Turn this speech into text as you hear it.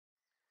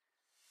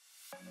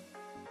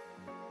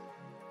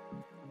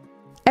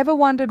Ever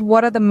wondered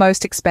what are the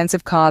most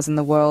expensive cars in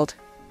the world?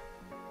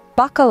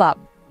 Buckle up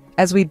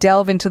as we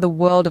delve into the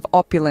world of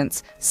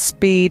opulence,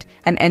 speed,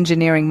 and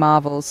engineering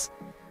marvels.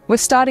 We're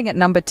starting at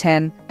number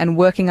 10 and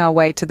working our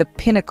way to the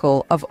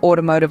pinnacle of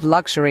automotive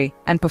luxury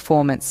and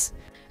performance.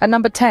 At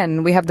number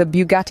 10, we have the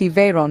Bugatti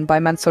Veyron by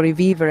Mansory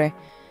Vivere.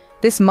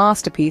 This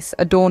masterpiece,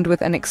 adorned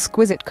with an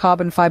exquisite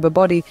carbon fiber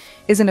body,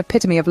 is an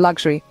epitome of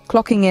luxury,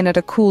 clocking in at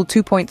a cool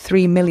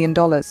 $2.3 million.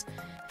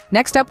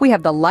 Next up, we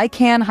have the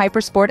Lykan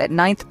Hypersport at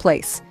 9th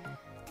place.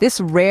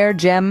 This rare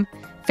gem,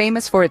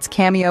 famous for its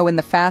cameo in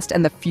the Fast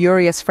and the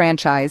Furious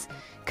franchise,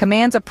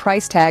 commands a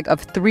price tag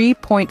of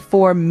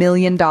 $3.4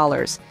 million.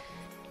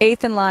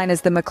 8th in line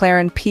is the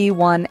McLaren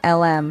P1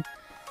 LM.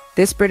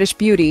 This British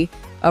beauty,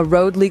 a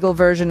road-legal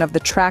version of the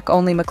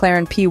track-only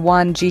McLaren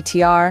P1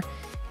 GTR,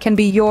 can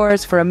be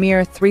yours for a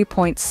mere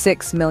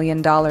 $3.6 million.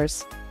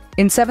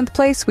 In 7th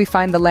place, we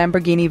find the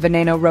Lamborghini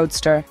Veneno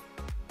Roadster.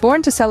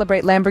 Born to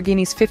celebrate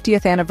Lamborghini's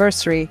 50th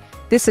anniversary,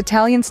 this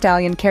Italian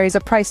stallion carries a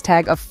price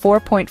tag of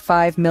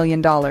 $4.5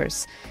 million.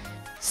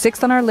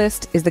 6th on our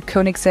list is the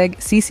Koenigsegg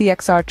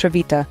CCXR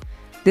Trevita.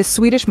 This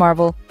Swedish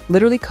marvel,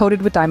 literally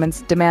coated with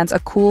diamonds, demands a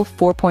cool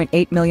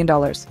 $4.8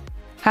 million.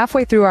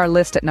 Halfway through our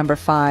list at number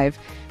 5,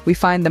 we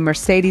find the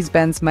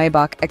Mercedes-Benz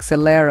Maybach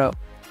Exelero.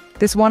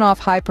 This one-off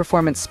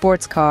high-performance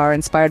sports car,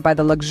 inspired by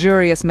the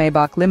luxurious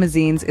Maybach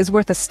limousines, is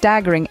worth a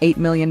staggering $8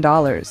 million.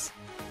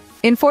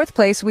 In 4th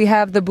place, we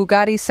have the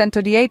Bugatti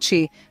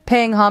Centodieci.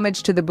 Paying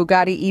homage to the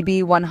Bugatti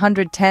EB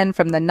 110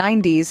 from the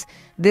 90s,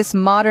 this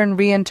modern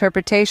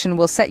reinterpretation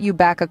will set you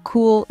back a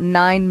cool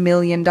 $9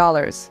 million.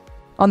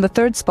 On the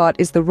 3rd spot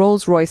is the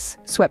Rolls-Royce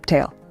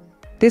Sweptail.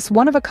 This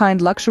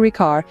one-of-a-kind luxury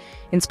car,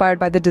 inspired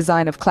by the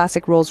design of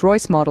classic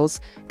Rolls-Royce models,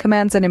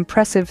 commands an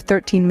impressive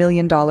 $13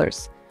 million.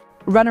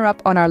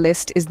 Runner-up on our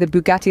list is the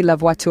Bugatti La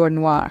Voiture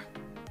Noire.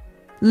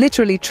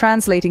 Literally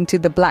translating to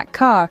the black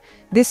car,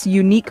 this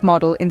unique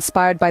model,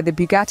 inspired by the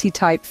Bugatti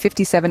Type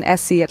 57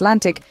 SC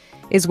Atlantic,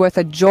 is worth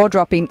a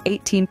jaw-dropping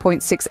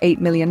 $18.68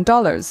 million.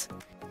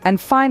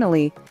 And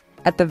finally,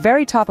 at the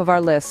very top of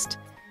our list,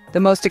 the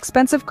most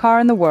expensive car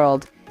in the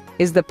world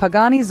is the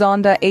Pagani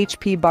Zonda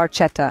HP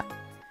Barchetta.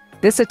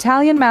 This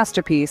Italian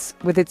masterpiece,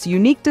 with its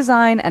unique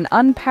design and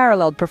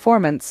unparalleled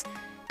performance,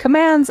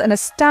 commands an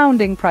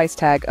astounding price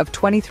tag of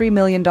 $23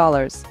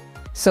 million.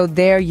 So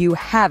there you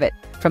have it.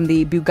 From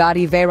the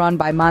Bugatti Veyron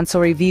by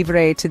Mansory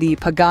Vivere to the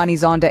Pagani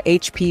Zonda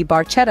HP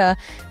Barchetta,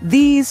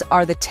 these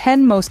are the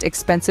 10 most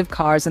expensive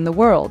cars in the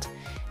world.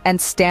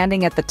 And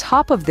standing at the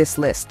top of this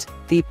list,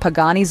 the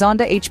Pagani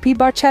Zonda HP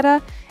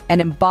Barchetta, an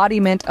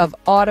embodiment of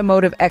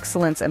automotive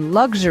excellence and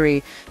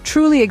luxury,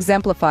 truly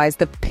exemplifies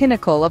the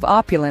pinnacle of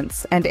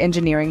opulence and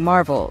engineering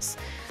marvels.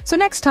 So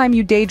next time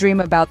you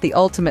daydream about the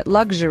ultimate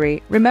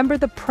luxury, remember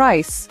the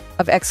price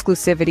of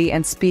exclusivity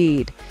and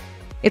speed.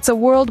 It's a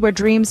world where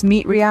dreams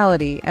meet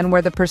reality and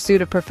where the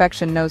pursuit of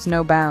perfection knows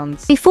no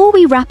bounds. Before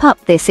we wrap up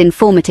this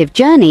informative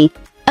journey,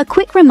 a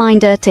quick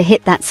reminder to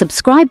hit that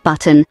subscribe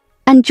button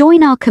and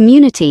join our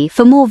community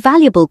for more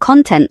valuable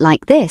content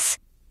like this.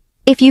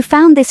 If you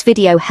found this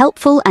video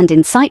helpful and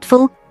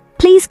insightful,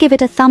 please give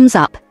it a thumbs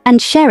up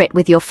and share it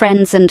with your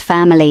friends and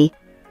family.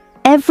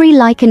 Every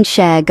like and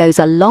share goes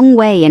a long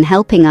way in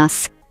helping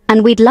us,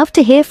 and we'd love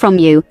to hear from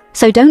you,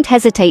 so don't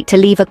hesitate to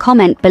leave a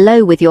comment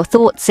below with your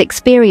thoughts,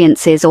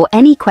 experiences, or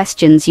any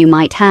questions you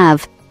might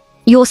have.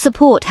 Your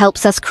support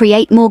helps us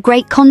create more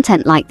great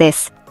content like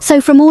this,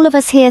 so from all of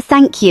us here,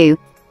 thank you.